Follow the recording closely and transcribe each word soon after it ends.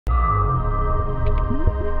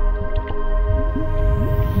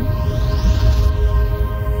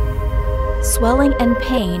swelling and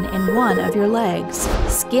pain in one of your legs,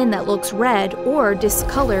 skin that looks red or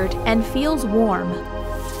discolored and feels warm.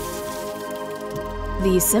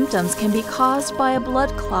 These symptoms can be caused by a blood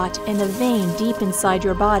clot in a vein deep inside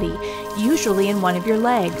your body, usually in one of your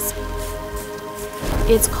legs.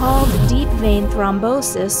 It's called deep vein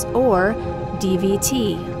thrombosis, or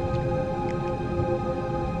DVT.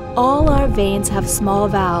 All our veins have small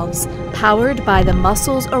valves, powered by the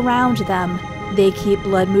muscles around them. They keep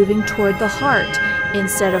blood moving toward the heart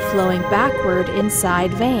instead of flowing backward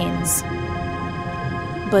inside veins.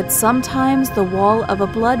 But sometimes the wall of a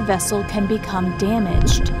blood vessel can become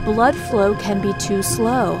damaged. Blood flow can be too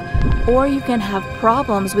slow, or you can have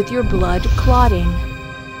problems with your blood clotting.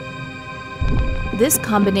 This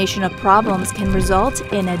combination of problems can result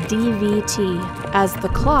in a DVT. As the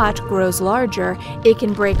clot grows larger, it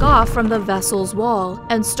can break off from the vessel's wall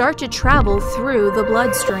and start to travel through the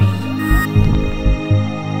bloodstream.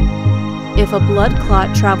 If a blood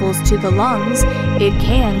clot travels to the lungs, it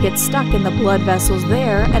can get stuck in the blood vessels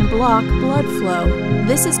there and block blood flow.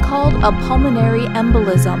 This is called a pulmonary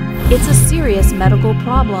embolism. It's a serious medical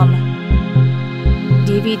problem.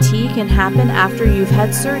 DVT can happen after you've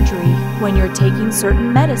had surgery, when you're taking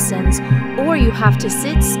certain medicines, or you have to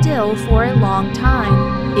sit still for a long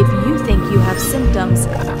time. If you think you have symptoms,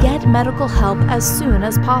 get medical help as soon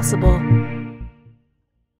as possible.